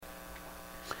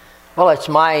Well, it's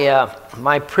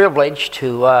my privilege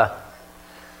to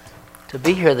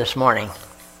be here this morning.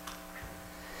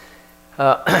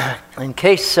 In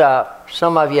case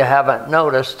some of you haven't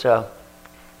noticed, I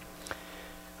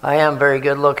am very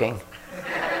good looking.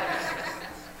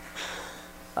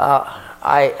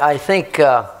 I think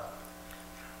the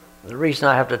reason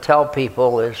I have to tell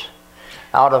people is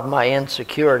out of my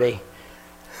insecurity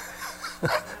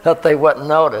that they wouldn't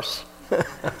notice.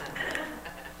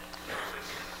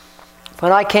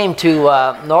 When I came to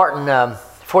Norton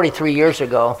 43 years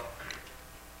ago,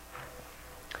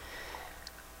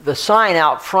 the sign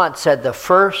out front said the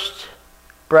First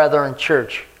Brethren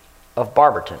Church of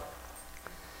Barberton.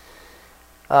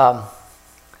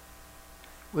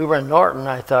 We were in Norton.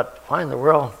 I thought, why in the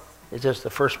world is this the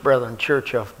First Brethren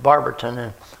Church of Barberton?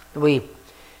 And we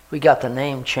got the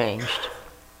name changed.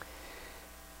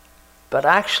 But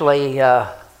actually, the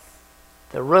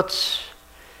roots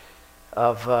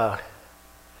of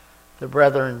the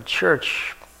Brethren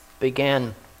Church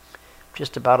began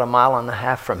just about 1.5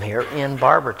 miles from here in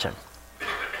Barberton.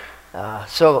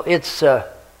 So it's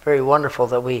very wonderful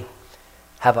that we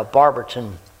have a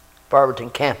Barberton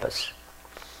campus.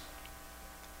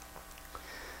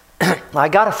 I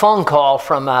got a phone call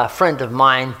from a friend of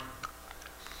mine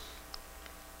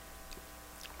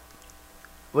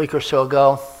a week or so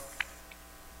ago.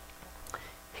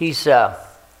 He's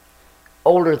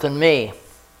older than me.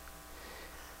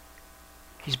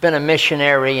 He's been a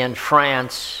missionary in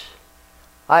France.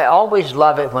 I always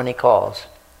love it when he calls.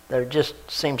 There just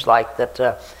seems like that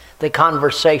the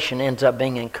conversation ends up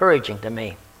being encouraging to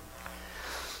me.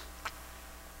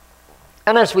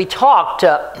 And as we talked,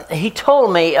 he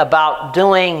told me about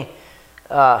doing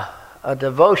a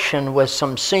devotion with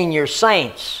some senior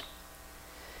saints.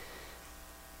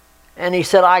 And he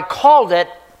said, I called it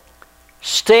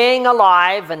Staying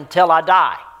Alive Until I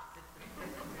Die.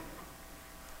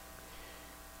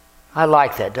 I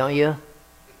like that, don't you?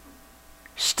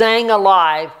 Staying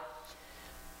alive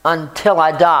until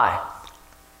I die.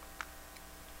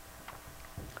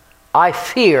 I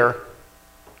fear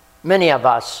many of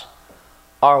us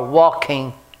are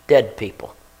walking dead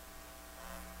people.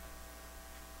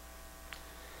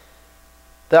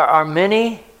 There are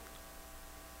many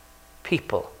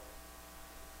people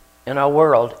in our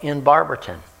world, in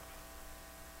Barberton,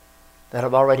 that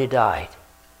have already died.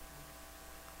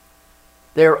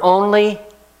 They're only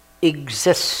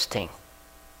existing.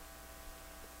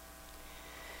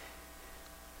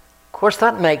 Of course,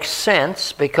 that makes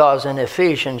sense because in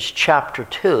Ephesians chapter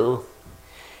 2,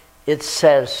 it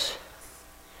says,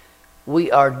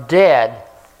 we are dead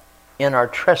in our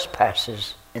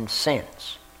trespasses and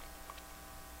sins.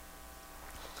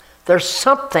 There's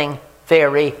something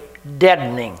very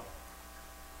deadening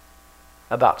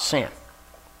about sin.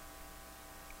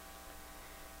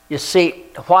 You see,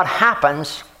 what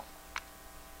happens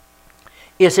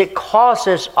is it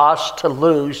causes us to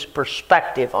lose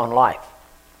perspective on life.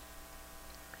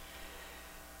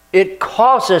 It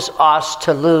causes us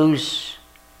to lose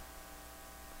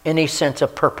any sense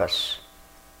of purpose.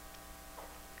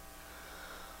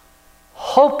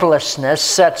 Hopelessness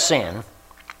sets in,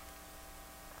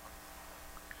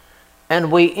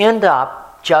 and we end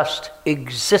up just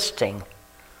existing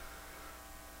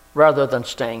rather than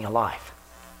staying alive.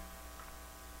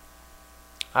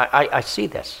 I see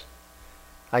this.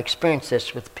 I experience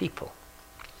this with people.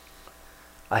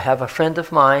 I have a friend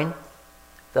of mine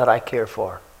that I care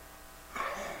for.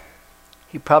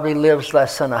 He probably lives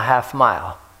less than 1/2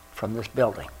 mile from this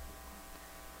building.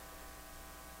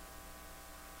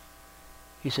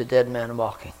 He's a dead man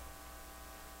walking.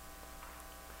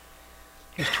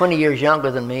 He's 20 years younger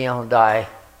than me. He'll die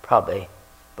probably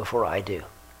before I do.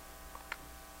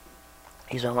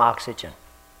 He's on oxygen.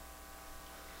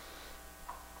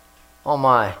 Oh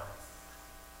my.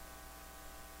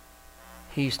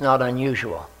 He's not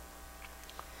unusual.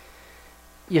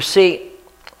 You see,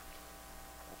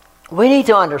 we need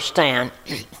to understand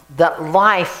that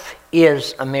life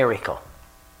is a miracle.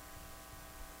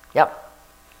 Yep.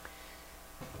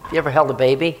 Have you ever held a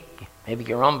baby, maybe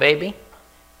your own baby,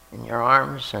 in your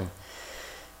arms, and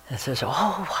it says,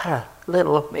 oh, what a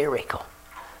little miracle.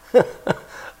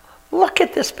 Look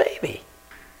at this baby.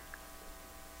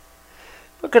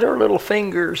 Look at her little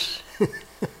fingers. Look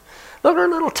at her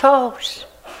little toes.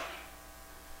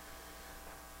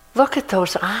 Look at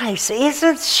those eyes.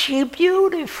 Isn't she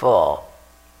beautiful?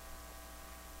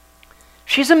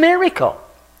 She's a miracle.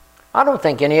 I don't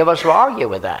think any of us will argue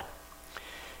with that.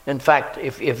 In fact,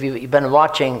 if you've been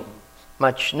watching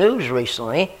much news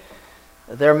recently,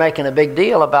 they're making a big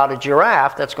deal about a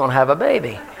giraffe that's going to have a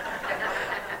baby.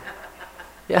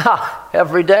 Yeah,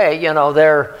 every day,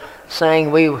 they're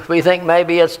saying we think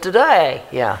maybe it's today.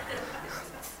 Yeah.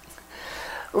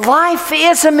 Life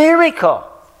is a miracle.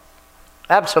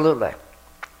 Absolutely.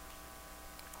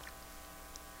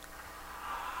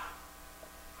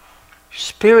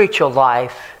 Spiritual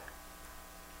life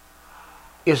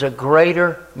is a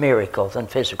greater miracle than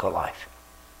physical life.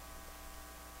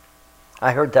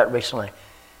 I heard that recently.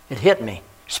 It hit me.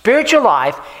 Spiritual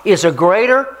life is a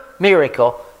greater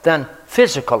miracle than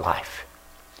physical life.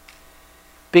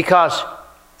 Because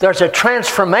there's a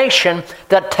transformation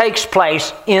that takes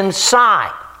place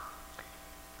inside.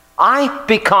 I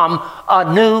become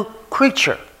a new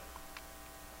creature.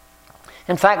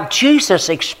 In fact, Jesus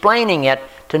explaining it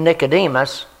to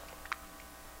Nicodemus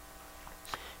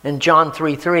in John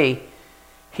 3:3,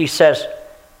 he says,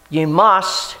 "You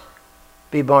must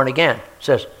be born again." He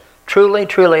says, "Truly,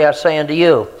 truly, I say unto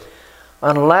you,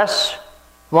 unless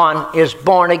one is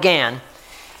born again,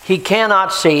 he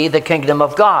cannot see the kingdom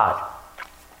of God."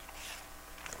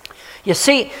 You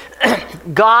see,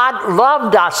 God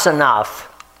loved us enough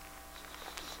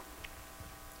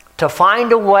to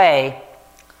find a way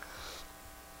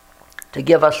to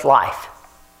give us life.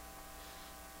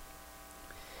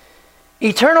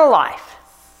 Eternal life.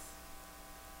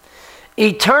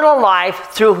 Eternal life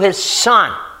through His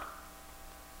Son.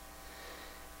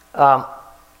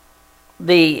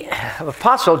 The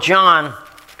Apostle John,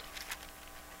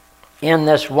 in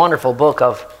this wonderful book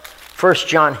of 1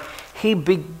 John, he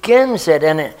begins it,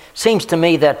 and it seems to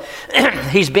me that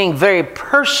he's being very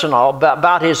personal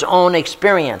about his own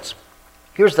experience.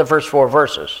 Here's the first 4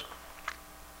 verses.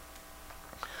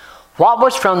 What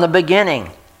was from the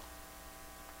beginning,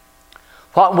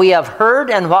 what we have heard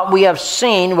and what we have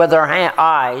seen with our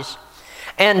eyes,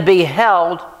 and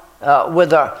beheld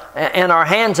and our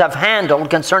hands have handled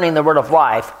concerning the word of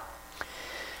life.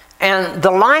 And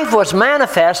the life was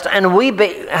manifest, and we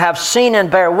have seen and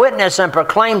bear witness and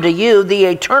proclaim to you the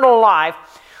eternal life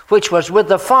which was with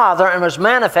the Father and was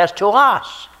manifest to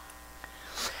us.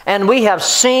 And we have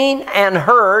seen and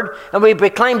heard, and we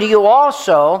proclaim to you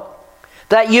also,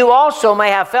 that you also may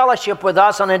have fellowship with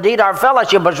us, and indeed our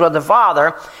fellowship is with the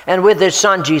Father and with His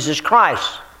Son Jesus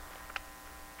Christ.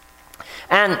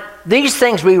 And these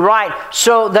things we write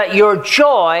so that your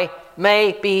joy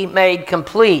may be made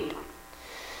complete.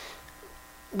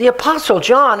 The Apostle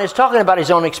John is talking about his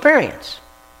own experience.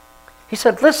 He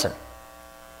said, listen,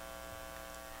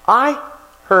 I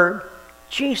heard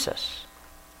Jesus.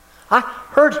 I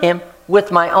heard Him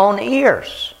with my own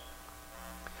ears.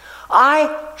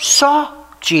 I saw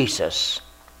Jesus.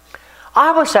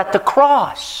 I was at the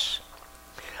cross.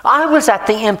 I was at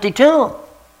the empty tomb.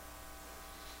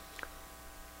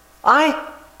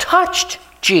 I touched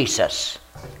Jesus.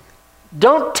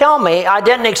 Don't tell me I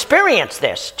didn't experience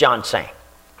this, John's saying.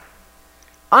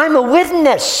 I'm a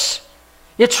witness.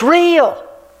 It's real.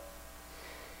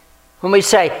 When we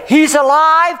say, He's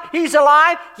alive, He's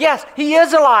alive, yes, He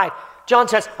is alive. John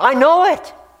says, I know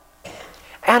it.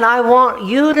 And I want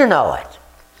you to know it.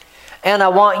 And I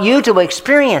want you to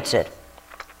experience it.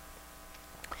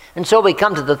 And so we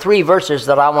come to the 3 verses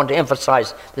that I want to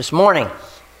emphasize this morning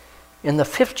in the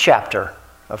 5th chapter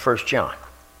of 1 John.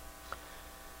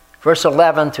 Verse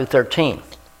 11 through 13.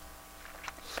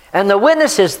 And the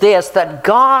witness is this, that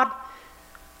God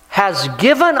has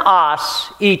given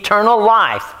us eternal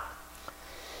life.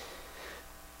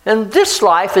 And this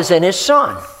life is in His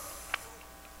Son.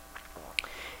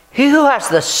 He who has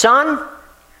the Son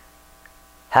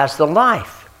has the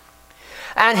life.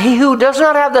 And he who does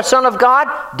not have the Son of God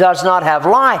does not have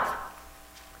life.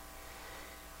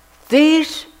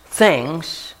 These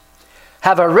things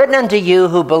have I written unto you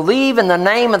who believe in the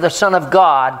name of the Son of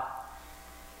God,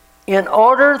 in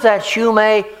order that you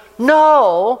may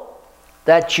know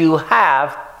that you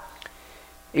have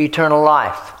eternal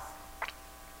life.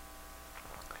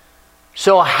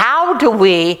 So how do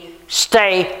we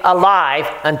stay alive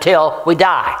until we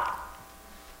die?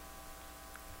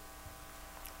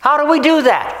 How do we do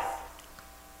that?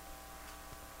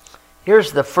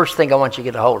 Here's the first thing I want you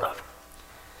to get a hold of.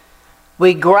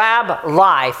 We grab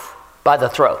life by the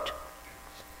throat.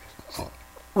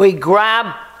 We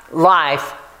grab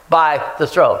life by the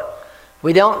throat.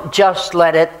 We don't just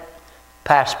let it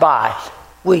pass by.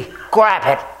 We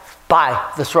grab it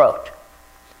by the throat.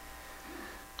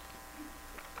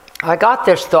 I got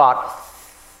this thought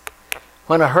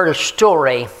when I heard a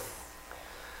story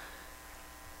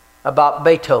about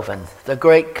Beethoven, the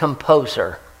great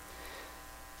composer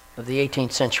of the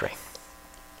 18th century.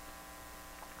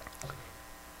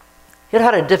 He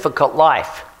had a difficult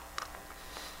life.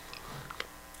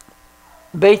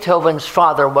 Beethoven's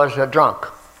father was a drunk.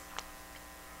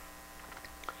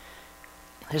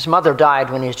 His mother died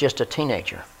when he was just a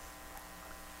teenager.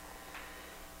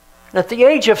 And at the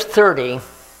age of 30,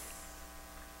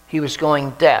 he was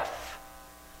going deaf.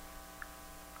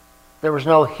 There was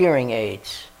no hearing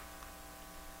aids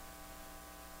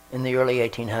in the early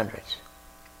 1800s.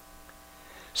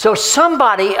 So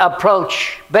somebody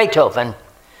approached Beethoven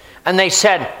and they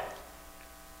said,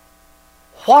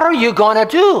 "What are you going to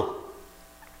do?"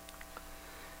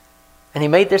 And he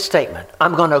made this statement,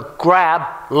 "I'm going to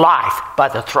grab life by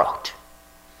the throat."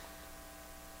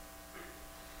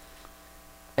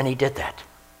 And he did that.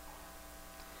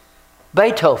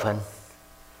 Beethoven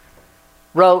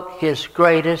wrote his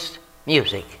greatest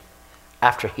music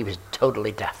after he was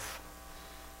totally deaf.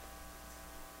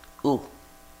 Ooh.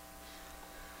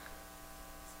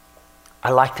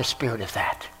 I like the spirit of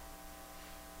that.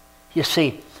 You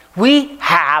see, we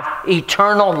have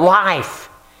eternal life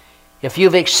if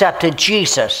you've accepted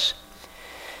Jesus.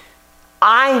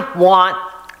 I want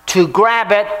to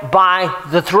grab it by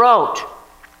the throat.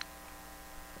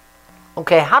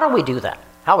 Okay, how do we do that?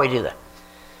 How do we do that?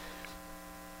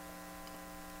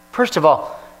 First of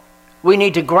all, we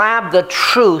need to grab the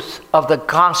truth of the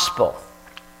gospel.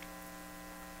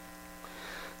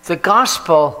 The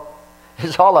gospel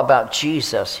is all about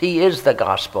Jesus. He is the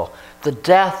gospel. The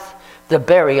death, the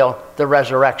burial, the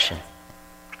resurrection.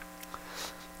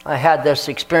 I had this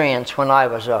experience when I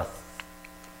was a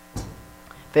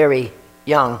very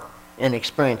young,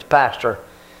 inexperienced pastor.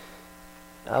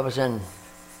 I was in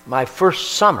my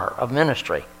first summer of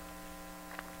ministry,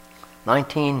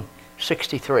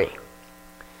 1963.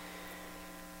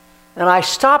 And I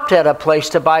stopped at a place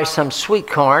to buy some sweet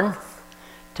corn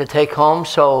to take home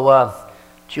so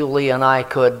Julie and I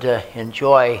could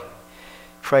enjoy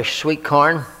fresh sweet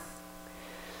corn.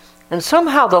 And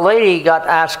somehow the lady got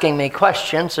asking me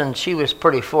questions, and she was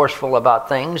pretty forceful about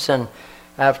things. And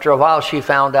after a while, she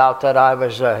found out that I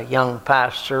was a young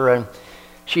pastor, and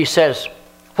she says,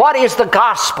 "What is the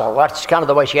gospel?" That's kind of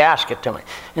the way she asked it to me.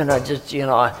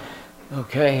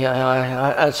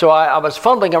 Okay. So I was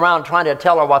fumbling around trying to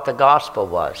tell her what the gospel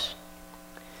was.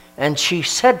 And she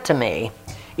said to me,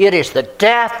 "It is the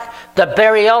death, the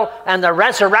burial, and the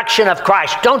resurrection of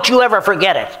Christ. Don't you ever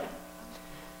forget it."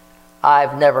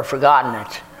 I've never forgotten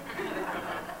it.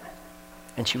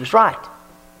 And she was right.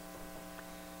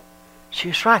 She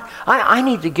was right. I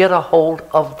need to get a hold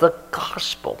of the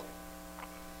gospel.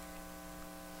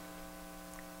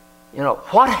 You know,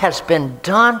 what has been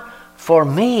done for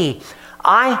me?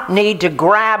 I need to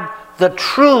grab the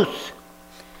truth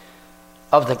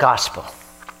of the gospel.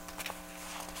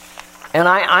 And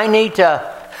I need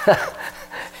to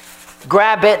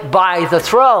grab it by the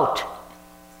throat.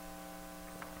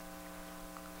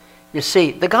 You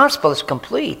see, the gospel is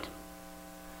complete.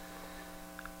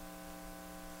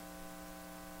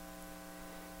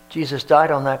 Jesus died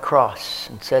on that cross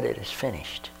and said, "It is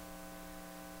finished."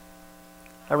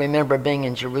 I remember being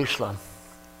in Jerusalem.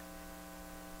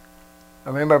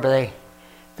 I remember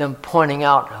them pointing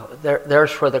out,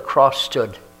 there's where the cross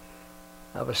stood.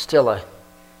 I was still a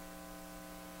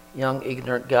young,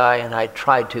 ignorant guy, and I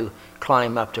tried to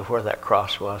climb up to where that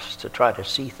cross was to try to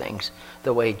see things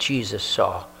the way Jesus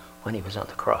saw when he was on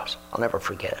the cross. I'll never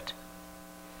forget it.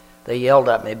 They yelled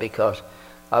at me because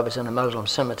I was in a Muslim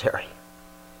cemetery.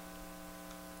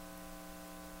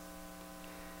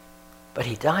 But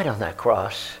he died on that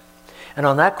cross. And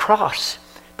on that cross,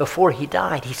 before he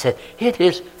died, he said, "It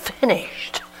is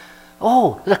finished."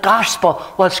 Oh, the gospel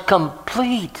was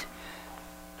complete.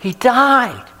 He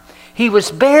died. He was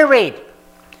buried.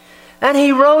 And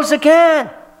he rose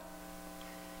again.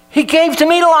 He gave to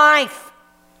me life.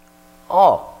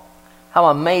 Oh, how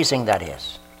amazing that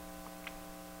is.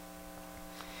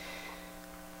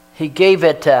 He gave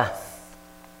it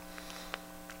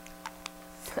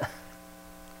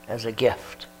as a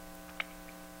gift.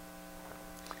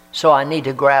 So I need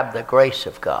to grab the grace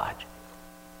of God.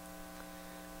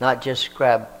 Not just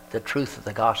grab the truth of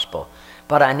the gospel,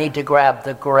 but I need to grab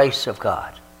the grace of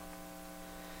God.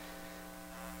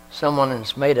 Someone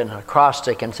has made an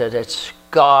acrostic and said it's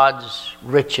God's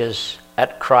riches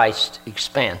at Christ's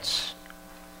expense.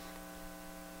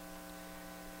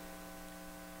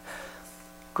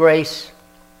 Grace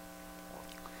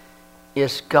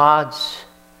is God's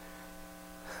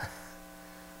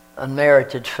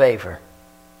unmerited favor.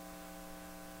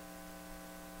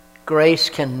 Grace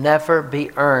can never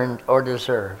be earned or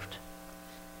deserved,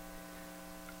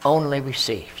 only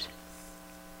received.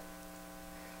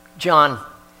 John,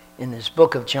 in this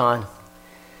book of John,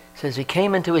 says he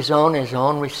came into his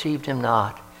own received him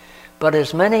not. But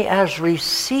as many as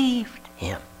received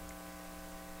him,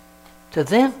 to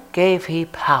them gave he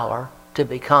power to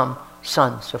become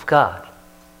sons of God.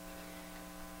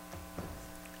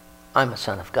 I'm a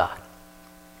son of God.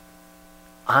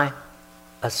 I'm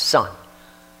a son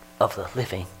of the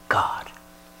living God.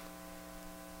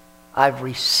 I've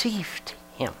received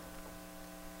him.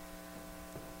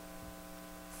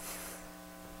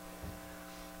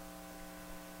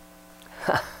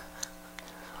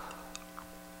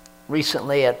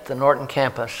 Recently at the Norton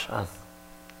campus,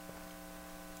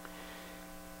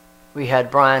 we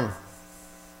had Brian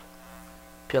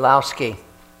Pulowski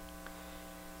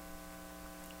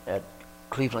at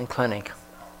Cleveland Clinic.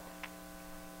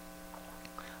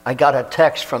 I got a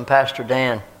text from Pastor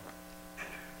Dan.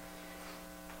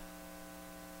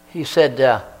 He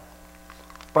said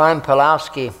Brian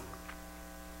Pulowski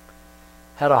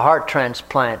had a heart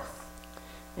transplant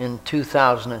in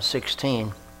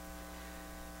 2016,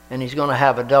 and he's going to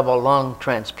have a double lung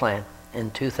transplant in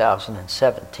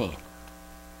 2017.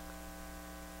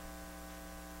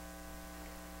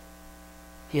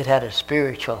 He had had a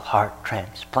spiritual heart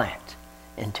transplant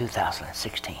in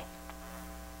 2016.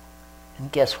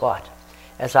 And guess what?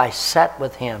 As I sat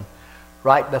with him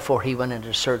right before he went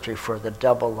into surgery for the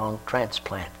double lung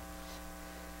transplant,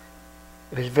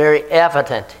 it was very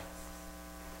evident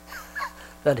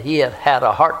that he had had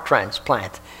a heart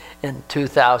transplant in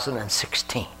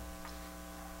 2016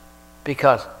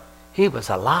 because he was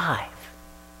alive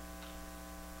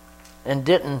and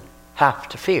didn't have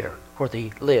to fear whether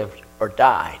he lived or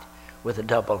died with a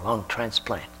double lung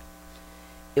transplant.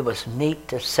 It was neat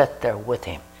to sit there with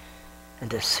him and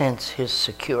to sense his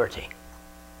security.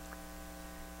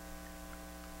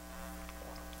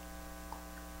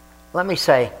 Let me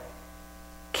say,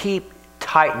 keep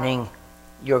tightening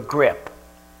your grip.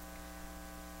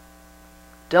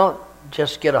 Don't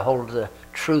just get a hold of the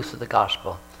truth of the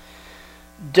gospel.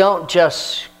 Don't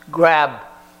just grab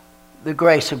the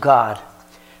grace of God,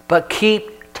 but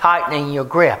keep tightening your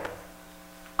grip.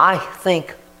 I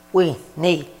think we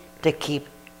need to keep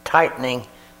tightening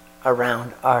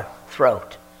around our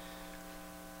throat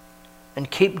and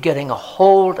keep getting a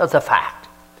hold of the fact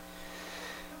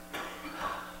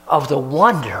of the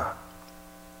wonder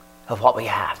of what we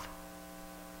have.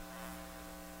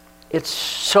 It's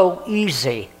so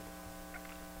easy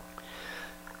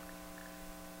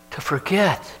to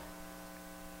forget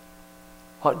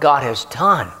what God has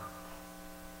done,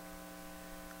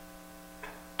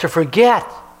 to forget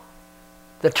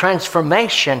the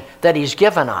transformation that he's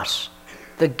given us,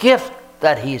 the gift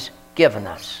that he's given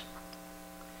us.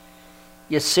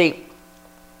 You see,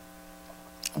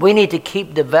 we need to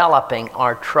keep developing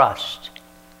our trust.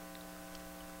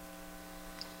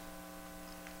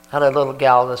 I had a little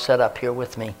gal that sat up here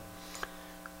with me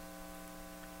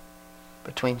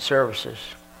between services.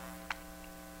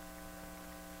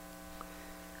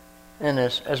 And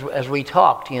as we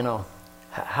talked, you know,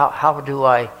 how do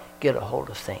I get a hold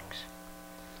of things?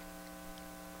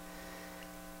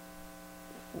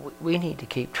 We need to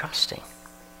keep trusting.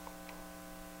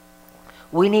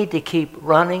 We need to keep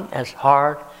running as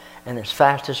hard and as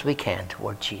fast as we can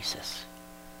toward Jesus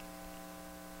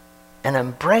and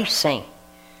embracing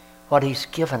what he's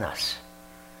given us.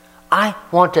 I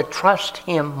want to trust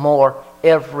him more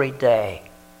every day.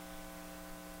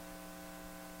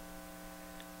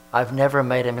 I've never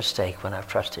made a mistake when I've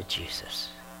trusted Jesus.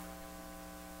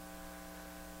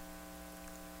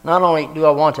 Not only do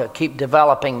I want to keep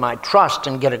developing my trust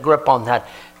and get a grip on that,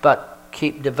 but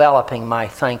keep developing my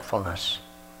thankfulness.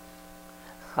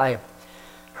 I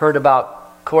heard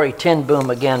about Corrie ten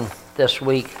Boom again this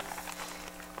week.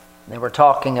 They were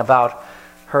talking about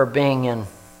her being in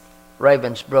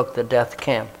Ravensbrück, the death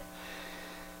camp,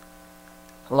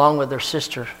 along with her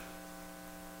sister.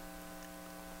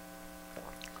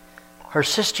 Her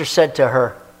sister said to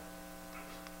her,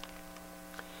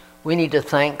 "We need to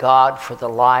thank God for the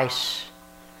lice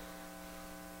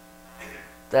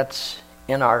that's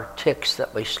in our ticks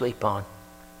that we sleep on.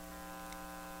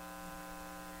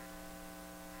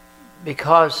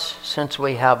 Because since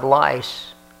we have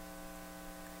lice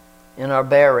in our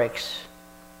barracks,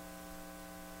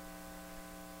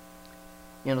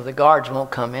 you know, the guards won't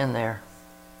come in there.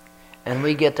 And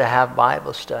we get to have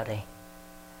Bible study.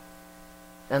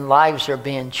 And lives are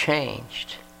being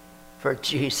changed for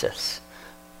Jesus."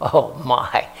 Oh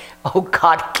my. Oh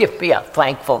God, give me a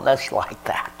thankfulness like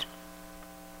that.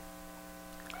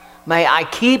 May I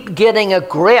keep getting a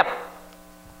grip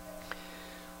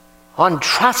on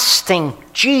trusting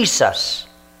Jesus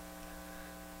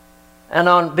and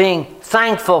on being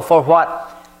thankful for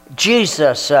what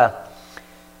Jesus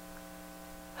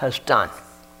has done.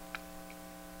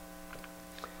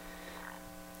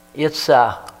 It's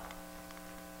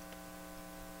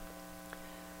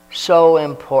so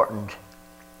important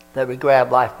that we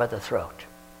grab life by the throat.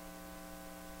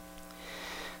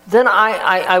 then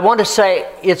I want to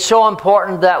say it's so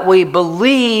important that we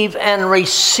believe and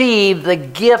receive the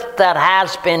gift that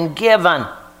has been given.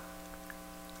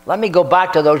 Let me go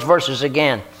back to those verses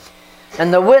again.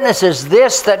 And the witness is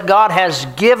this, that God has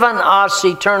given us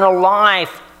eternal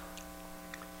life.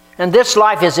 And this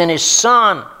life is in His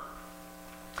Son.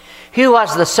 He who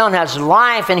has the Son has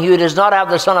life, and he who does not have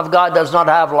the Son of God does not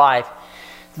have life.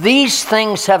 These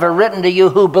things have I written to you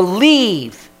who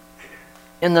believe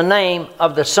in the name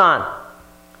of the Son.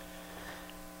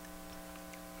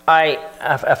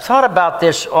 I've thought about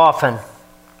this often.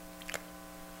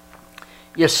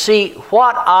 You see,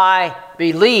 what I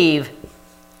believe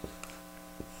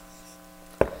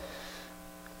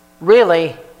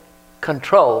really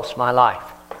controls my life.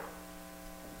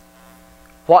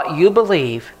 What you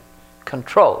believe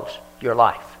controls your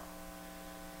life.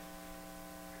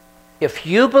 If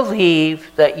you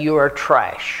believe that you are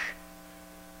trash,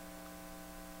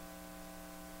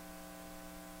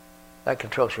 that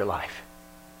controls your life.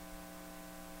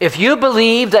 If you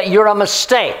believe that you're a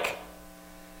mistake,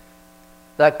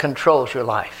 that controls your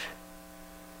life.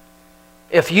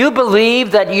 If you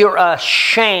believe that you're a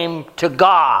shame to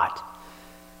God,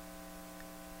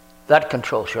 that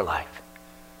controls your life.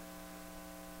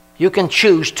 You can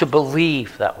choose to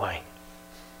believe that way.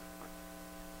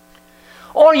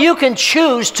 Or you can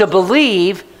choose to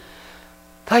believe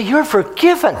that you're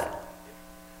forgiven.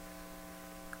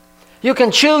 You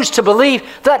can choose to believe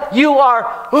that you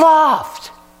are loved.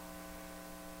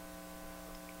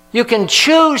 You can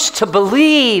choose to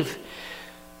believe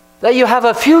that you have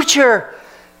a future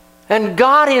and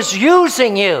God is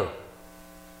using you.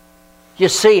 You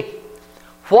see,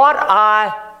 what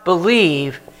I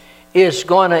believe is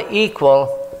going to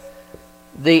equal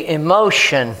the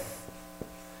emotion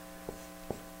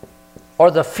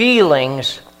or the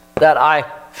feelings that I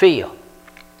feel.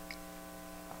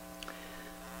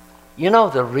 You know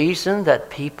the reason that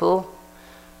people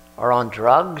are on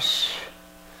drugs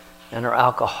and are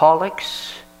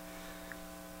alcoholics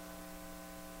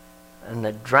and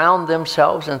they drown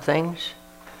themselves in things?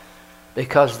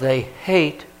 Because they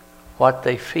hate what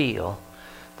they feel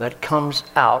that comes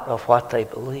out of what they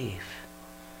believe.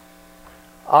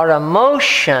 Our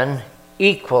emotion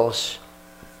equals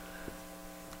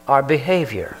our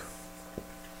behavior.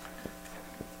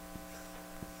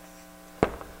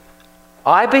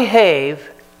 I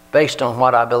behave based on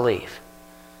what I believe.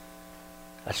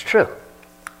 That's true.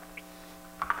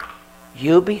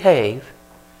 You behave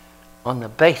on the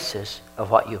basis of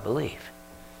what you believe.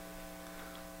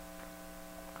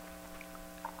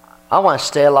 I want to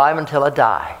stay alive until I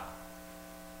die.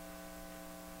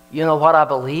 You know what I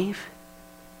believe?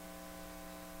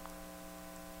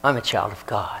 I'm a child of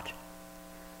God.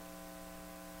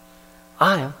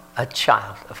 I'm a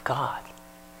child of God.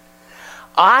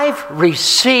 I've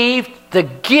received the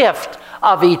gift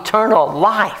of eternal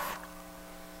life.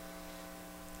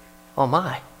 Oh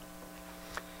my.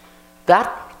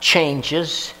 That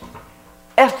changes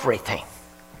everything.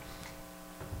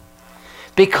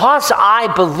 Because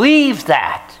I believe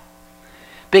that,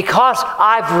 because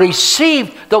I've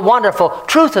received the wonderful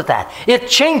truth of that, it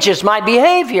changes my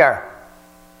behavior.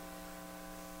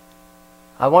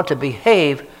 I want to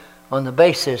behave on the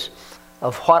basis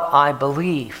of what I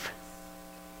believe.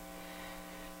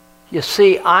 You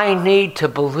see, I need to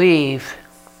believe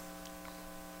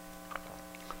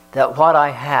that what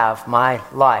I have, my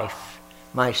life,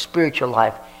 my spiritual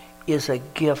life, is a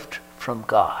gift from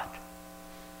God.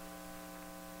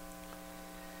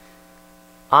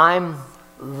 I'm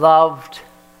loved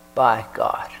by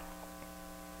God.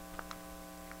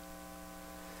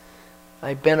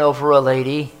 I bent over a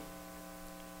lady,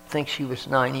 I think she was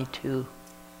 92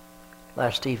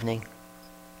 last evening.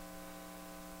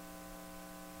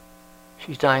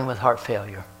 She's dying with heart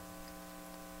failure.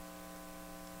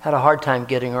 Had a hard time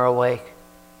getting her awake.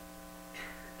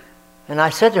 And I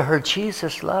said to her,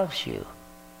 Jesus loves you.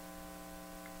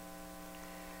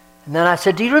 And then I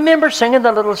said, do you remember singing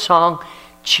the little song,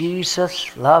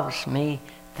 Jesus loves me,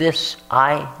 this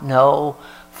I know,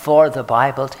 for the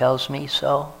Bible tells me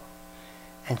so?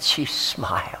 And she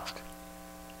smiled.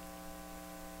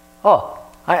 Oh,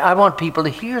 I want people to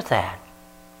hear that.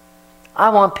 I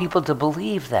want people to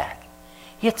believe that.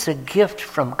 It's a gift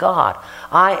from God.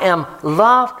 I am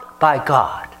loved by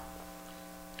God.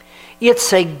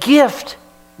 It's a gift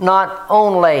not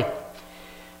only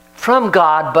from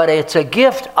God, but it's a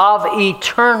gift of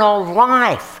eternal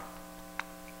life.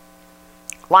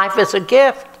 Life is a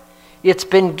gift. It's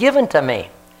been given to me.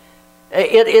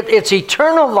 It's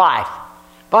eternal life.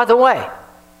 By the way,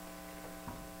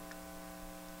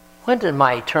 when did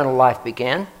my eternal life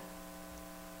begin?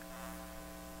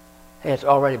 It's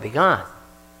already begun.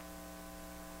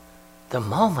 The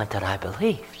moment that I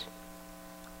believed,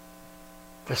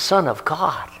 the Son of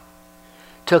God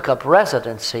took up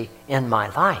residency in my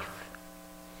life.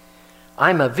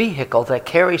 I'm a vehicle that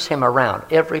carries him around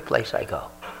every place I go.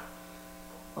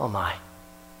 Oh my.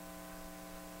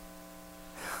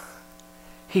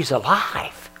 He's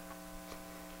alive.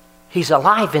 He's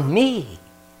alive in me.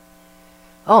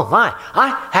 Oh my,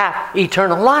 I have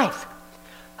eternal life.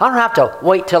 I don't have to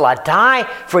wait till I die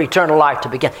for eternal life to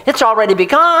begin. It's already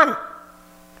begun.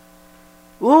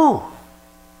 Ooh.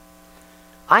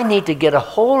 I need to get a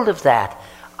hold of that.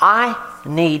 I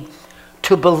need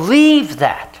to believe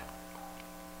that.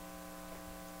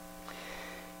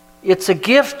 It's a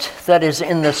gift that is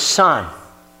in the Son.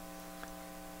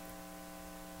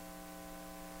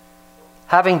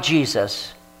 Having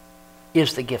Jesus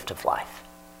is the gift of life.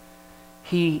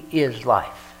 He is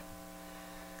life.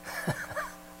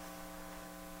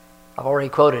 I've already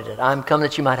quoted it. I'm come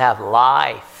that you might have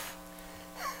life.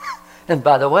 And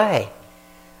by the way,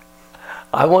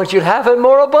 I want you to have it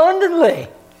more abundantly.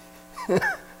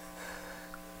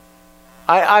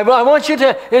 I want you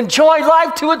to enjoy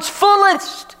life to its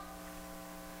fullest.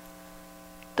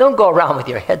 Don't go around with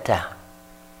your head down.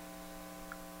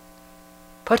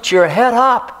 Put your head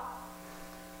up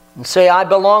and say, I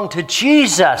belong to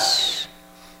Jesus.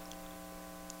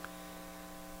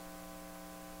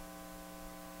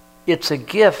 It's a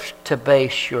gift to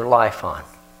base your life on.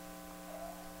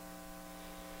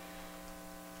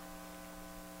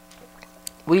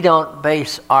 We don't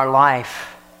base our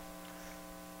life,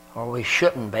 or we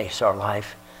shouldn't base our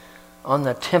life, on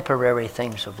the temporary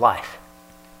things of life.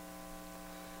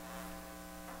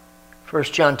 1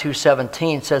 John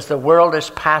 2:17 says, the world is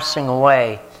passing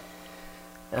away,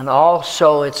 and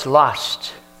also its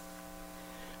lust.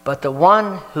 But the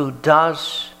one who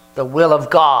does the will of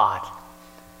God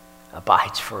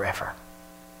abides forever.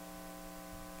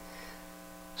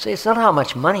 See, it's not how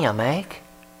much money I make.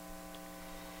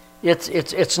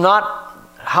 It's not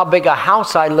how big a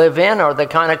house I live in or the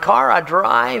kind of car I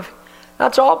drive.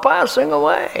 That's all passing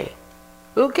away.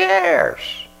 Who cares?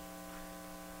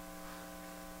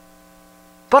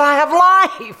 But I have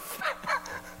life.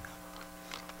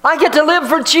 I get to live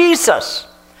for Jesus.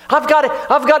 I've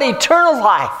got eternal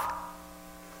life.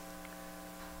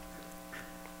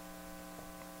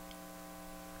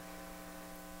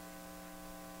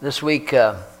 This week,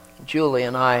 Julie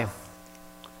and I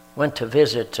went to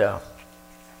visit a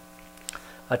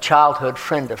childhood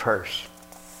friend of hers.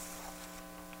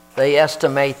 They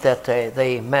estimate that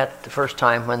they met the first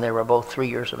time when they were both 3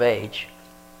 years of age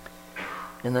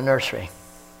in the nursery.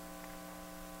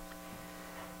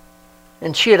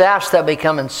 And she had asked that we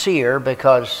come and see her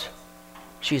because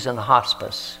she's in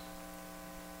hospice.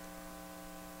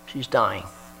 She's dying.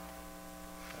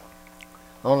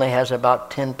 Only has about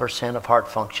 10% of heart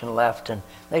function left, and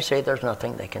they say there's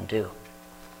nothing they can do.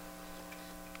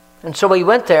 And so we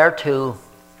went there to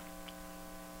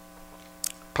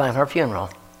plan her funeral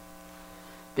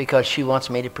because she wants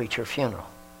me to preach her funeral.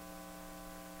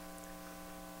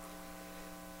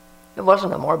 It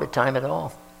wasn't a morbid time at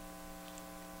all.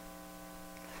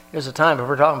 It was a time of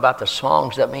her talking about the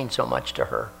songs that mean so much to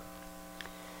her.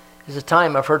 It was a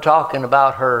time of her talking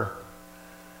about her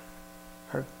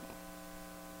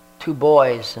 2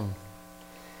 boys and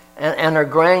her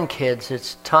grandkids.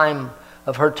 It's time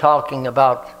of her talking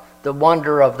about the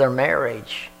wonder of their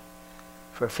marriage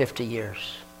for 50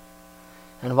 years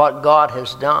and what God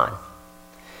has done.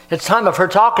 It's time of her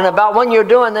talking about when you're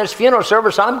doing this funeral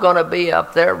service, I'm going to be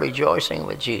up there rejoicing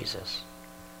with Jesus.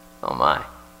 Oh my.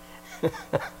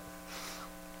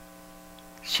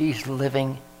 She's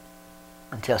living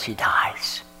until she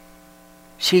dies.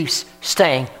 She's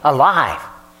staying alive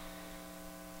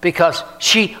because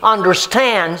she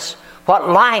understands what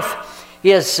life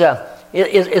is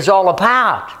all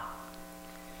about.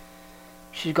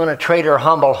 She's going to trade her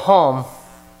humble home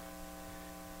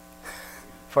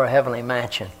for a heavenly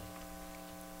mansion.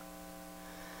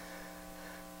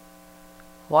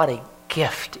 What a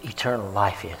gift eternal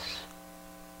life is.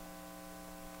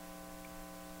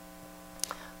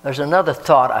 There's another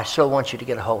thought I so want you to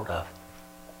get a hold of.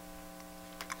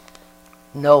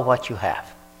 Know what you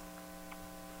have.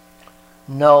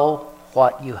 Know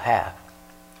what you have.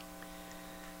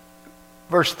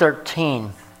 Verse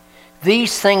 13.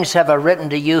 These things have I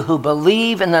written to you who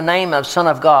believe in the name of Son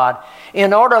of God,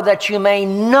 in order that you may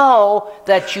know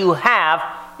that you have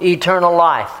eternal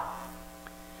life.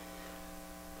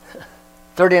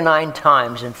 39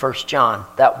 times in 1 John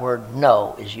that word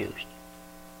know is used.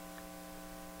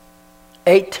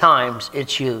 8 times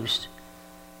it's used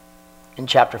in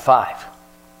chapter 5.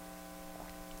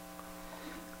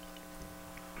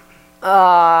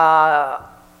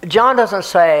 John doesn't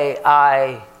say,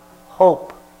 I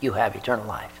hope you have eternal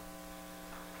life.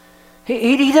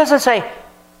 He doesn't say,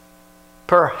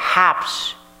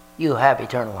 perhaps you have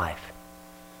eternal life.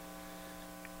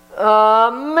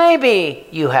 Maybe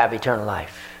you have eternal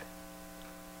life.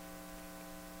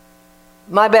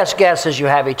 My best guess is you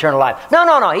have eternal life.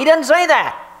 No, he doesn't say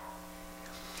that.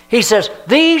 He says,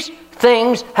 these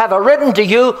things have I written to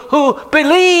you who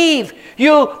believe.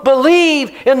 You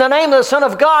believe in the name of the Son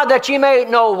of God that ye may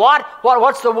know what?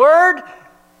 What's the word?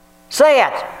 Say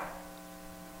it.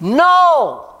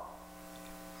 Know.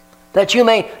 That you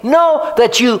may know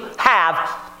that you have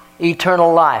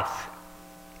eternal life.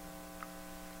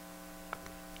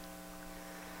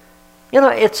 You know,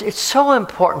 it's so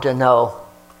important to know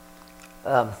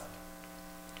and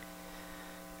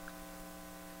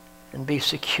be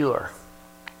secure.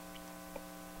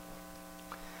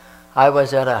 I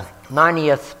was at a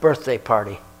 90th birthday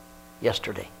party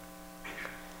yesterday.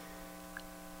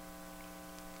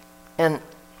 And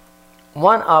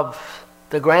one of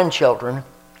the grandchildren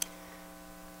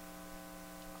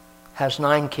has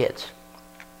 9 kids.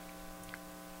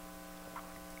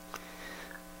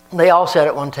 They all sat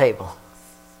at one table.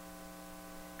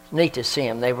 It's neat to see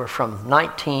them. They were from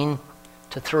 19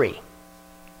 to 3.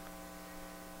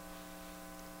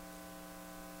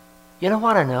 You know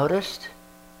what I noticed?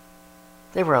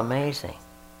 They were amazing.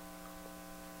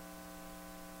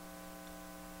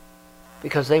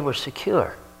 Because they were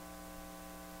secure.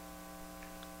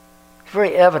 It's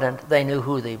very evident they knew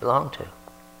who they belonged to.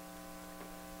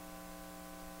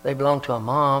 They belonged to a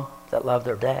mom that loved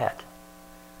their dad.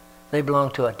 They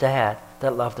belonged to a dad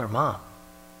that loved their mom.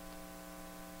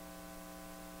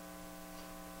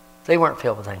 They weren't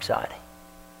filled with anxiety.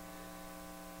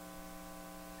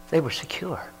 They were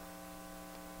secure.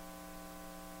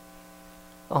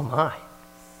 Oh my.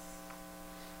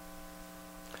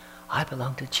 I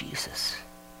belong to Jesus.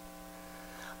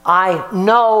 I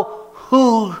know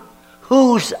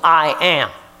whose I am.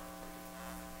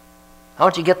 I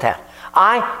want you to get that.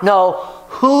 I know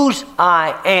whose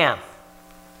I am.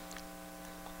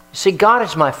 You see, God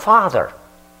is my Father.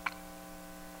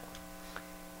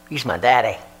 He's my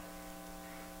daddy.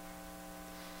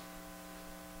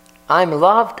 I'm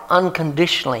loved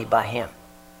unconditionally by Him.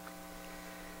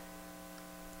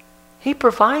 He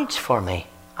provides for me.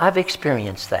 I've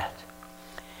experienced that.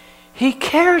 He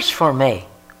cares for me.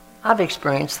 I've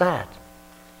experienced that.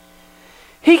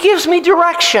 He gives me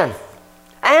direction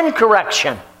and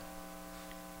correction.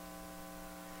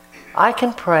 I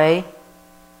can pray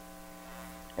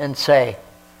and say,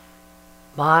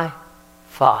 my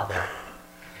Father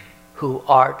who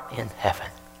art in heaven.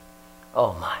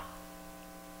 Oh my.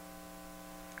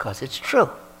 Because it's true.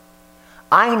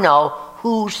 I know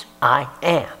whose I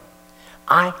am.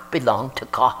 I belong to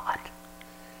God.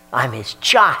 I'm His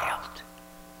child.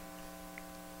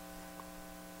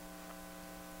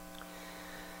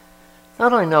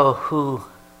 Not only know who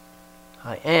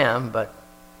I am, but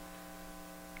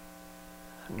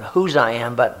whose I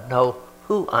am, but know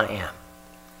who I am.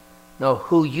 Know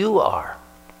who you are.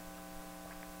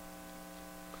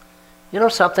 You know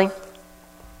something?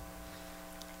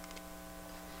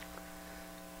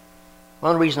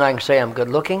 One reason I can say I'm good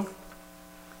looking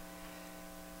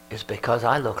is because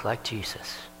I look like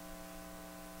Jesus.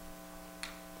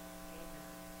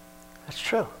 That's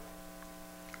true.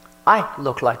 I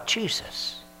look like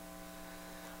Jesus.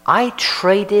 I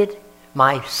traded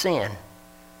my sin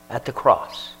at the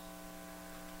cross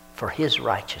for His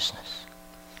righteousness.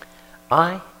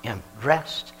 I am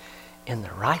dressed in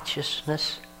the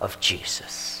righteousness of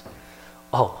Jesus.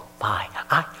 Oh my,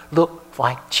 I look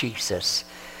like Jesus.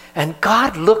 And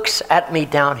God looks at me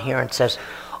down here and says,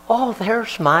 oh,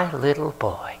 there's my little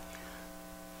boy.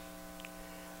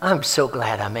 I'm so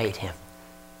glad I made him.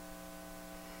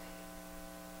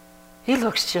 He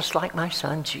looks just like my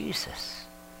son Jesus.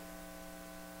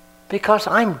 Because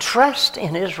I'm dressed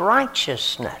in His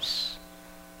righteousness.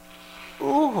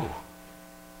 Ooh.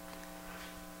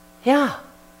 Yeah.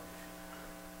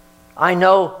 I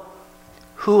know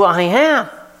who I am.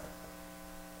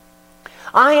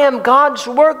 I am God's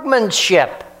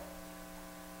workmanship.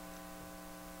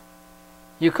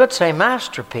 You could say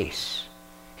masterpiece.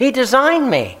 He designed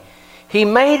me. He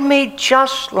made me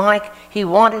just like He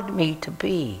wanted me to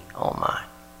be. Oh my.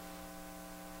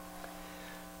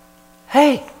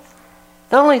 Hey,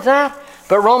 not only that,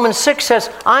 but Romans 6 says,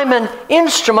 I'm an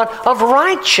instrument of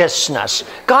righteousness.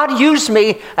 God used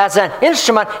me as an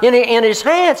instrument in His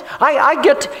hands. I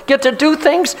get to do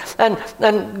things,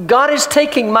 and God is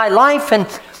taking my life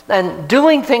and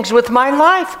doing things with my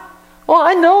life. Well,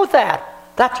 I know that.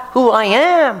 That's who I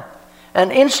am.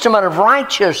 an instrument of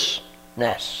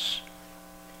righteousness.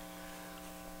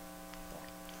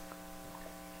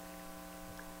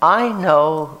 I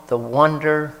know the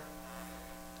wonder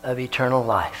of eternal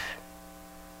life.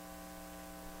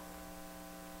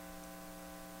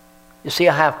 You see,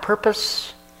 I have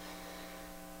purpose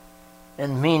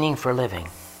and meaning for living.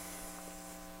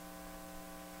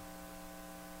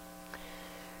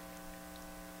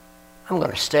 I'm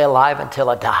going to stay alive until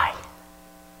I die.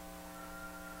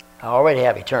 I already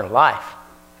have eternal life.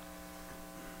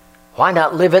 Why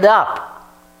not live it up?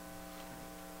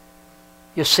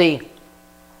 You see,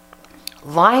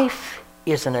 life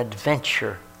is an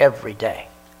adventure every day.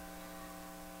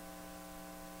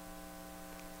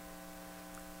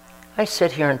 I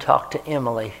sit here and talk to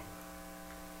Emily.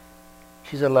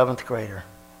 She's an 11th grader.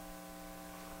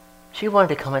 She wanted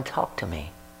to come and talk to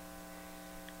me.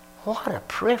 What a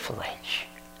privilege.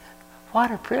 What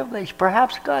a privilege.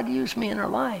 Perhaps God used me in her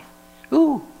life.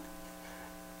 Ooh.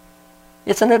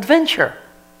 It's an adventure.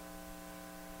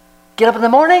 Get up in the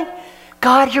morning.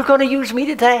 God, you're going to use me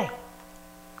today.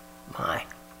 My.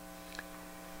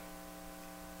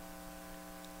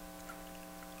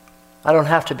 I don't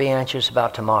have to be anxious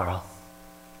about tomorrow.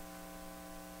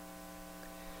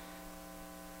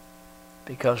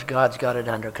 Because God's got it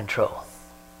under control.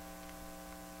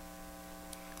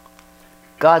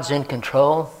 God's in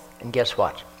control, and guess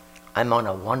what? I'm on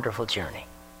a wonderful journey.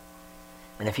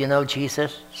 And if you know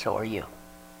Jesus, so are you.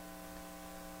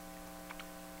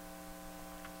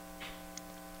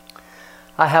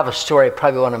 I have a story,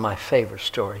 probably one of my favorite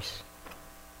stories.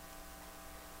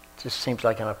 It just seems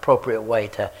like an appropriate way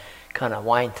to kind of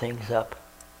wind things up.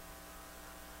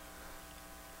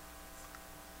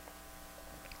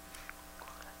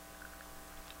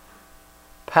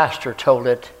 Pastor told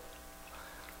it.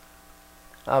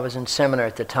 I was in seminary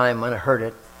at the time when I heard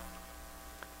it.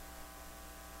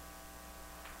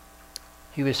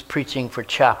 He was preaching for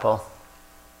chapel.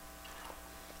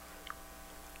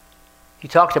 He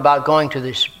talked about going to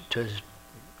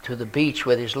the beach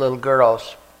with his little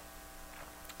girls.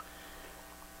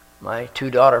 My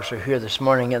two daughters are here this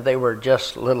morning, and they were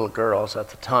just little girls at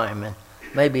the time, and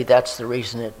maybe that's the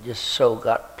reason it just so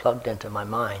got plugged into my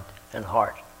mind and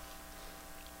heart.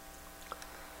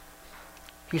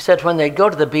 He said when they'd go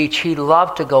to the beach, he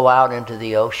loved to go out into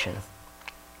the ocean.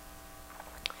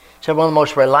 He said one of the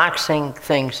most relaxing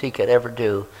things he could ever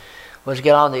do was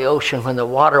get on the ocean when the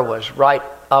water was right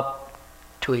up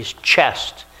to his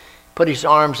chest, put his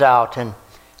arms out and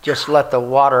just let the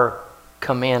water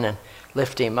come in and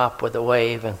lift him up with a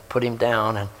wave and put him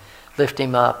down and lift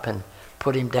him up and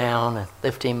put him down and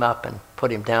lift him up and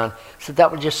put him down. So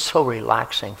that was just so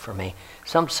relaxing for me.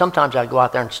 Sometimes I'd go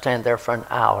out there and stand there for an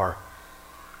hour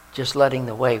just letting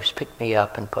the waves pick me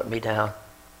up and put me down.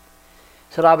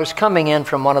 So I was coming in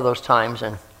from one of those times,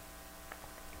 and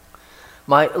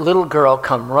my little girl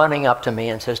come running up to me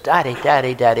and says, "Daddy,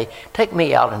 Daddy, Daddy, take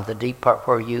me out into the deep part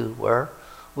where you were.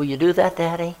 Will you do that,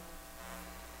 Daddy?"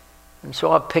 And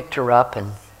so I picked her up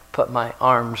and put my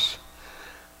arms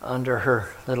under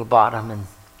her little bottom, and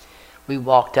we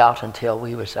walked out until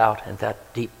we was out in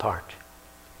that deep part.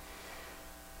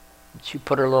 And she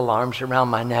put her little arms around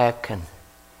my neck and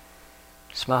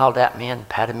smiled at me and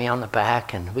patted me on the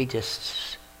back, and we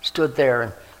just stood there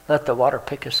and let the water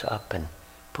pick us up and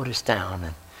put us down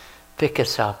and pick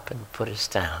us up and put us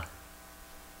down.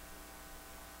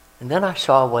 And then I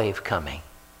saw a wave coming,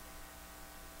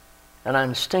 and I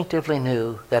instinctively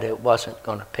knew that it wasn't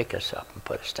going to pick us up and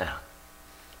put us down.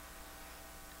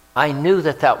 I knew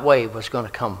that that wave was going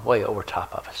to come way over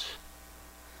top of us.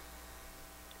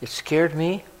 It scared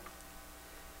me.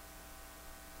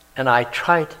 And I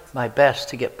tried my best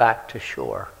to get back to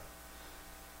shore.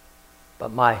 But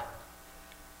my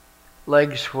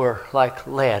legs were like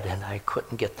lead and I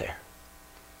couldn't get there.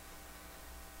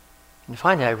 And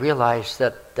finally I realized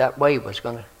that that wave was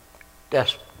going to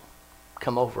just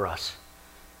come over us.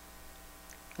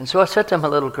 And so I said to my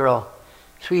little girl,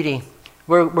 "Sweetie,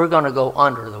 we're going to go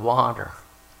under the water.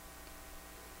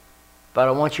 But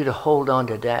I want you to hold on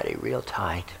to Daddy real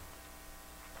tight.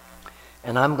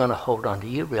 And I'm going to hold on to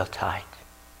you real tight."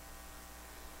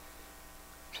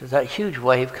 So that huge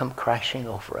wave come crashing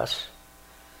over us.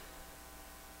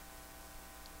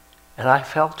 And I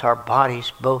felt our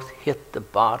bodies both hit the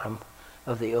bottom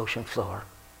of the ocean floor.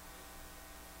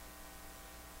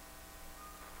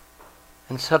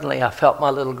 And suddenly I felt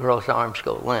my little girl's arms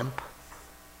go limp.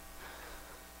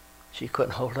 She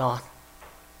couldn't hold on,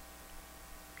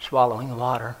 swallowing the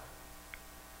water.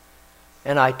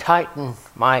 And I tightened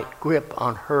my grip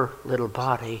on her little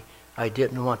body. I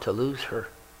didn't want to lose her.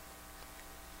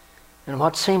 And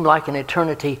what seemed like an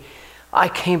eternity, I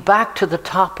came back to the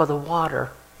top of the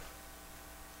water,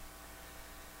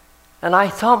 and I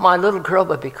thought my little girl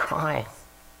would be crying.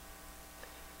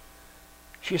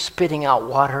 She was spitting out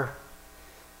water.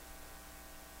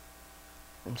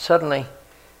 And suddenly,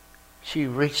 she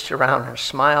reached around and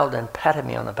smiled and patted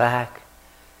me on the back.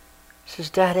 She says,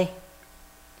 Daddy,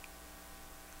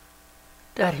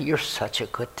 you're such a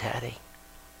good daddy.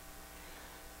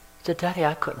 I said, Daddy,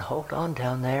 I couldn't hold on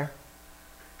down there.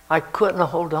 I couldn't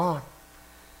hold on.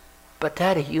 But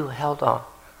Daddy, you held on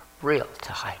real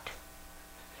tight.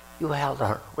 You held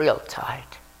on real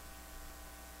tight.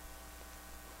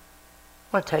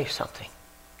 I want to tell you something.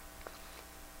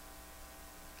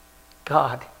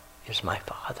 God is my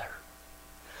Father.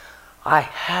 I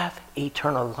have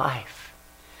eternal life.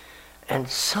 And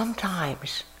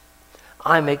sometimes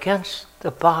I'm against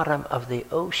the bottom of the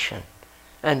ocean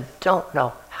and don't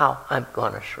know how I'm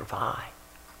going to survive.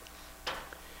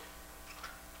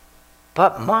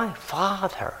 But my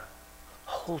Father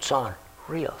holds on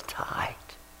real tight.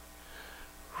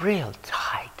 Real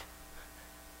tight.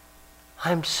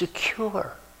 I'm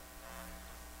secure.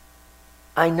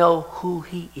 I know who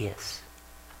He is.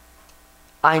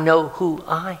 I know who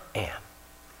I am.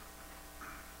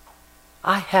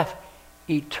 I have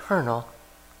eternal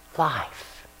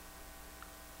life.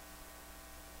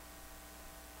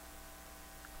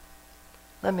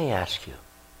 Let me ask you,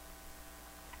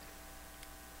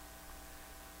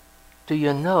 do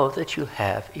you know that you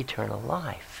have eternal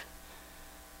life?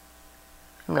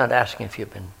 I'm not asking if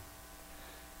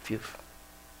you've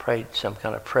prayed some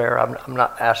kind of prayer. I'm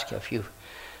not asking if you've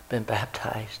been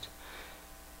baptized.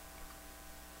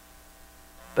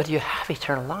 But you have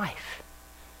eternal life.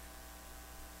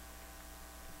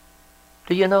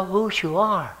 Do you know whose you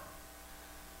are?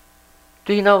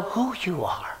 Do you know who you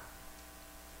are?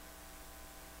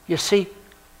 You see,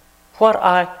 what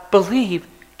I believe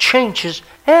changes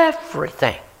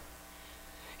everything.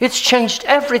 It's changed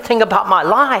everything about my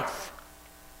life.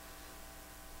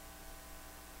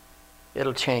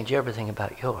 It'll change everything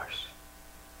about yours.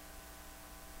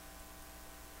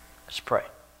 Let's pray.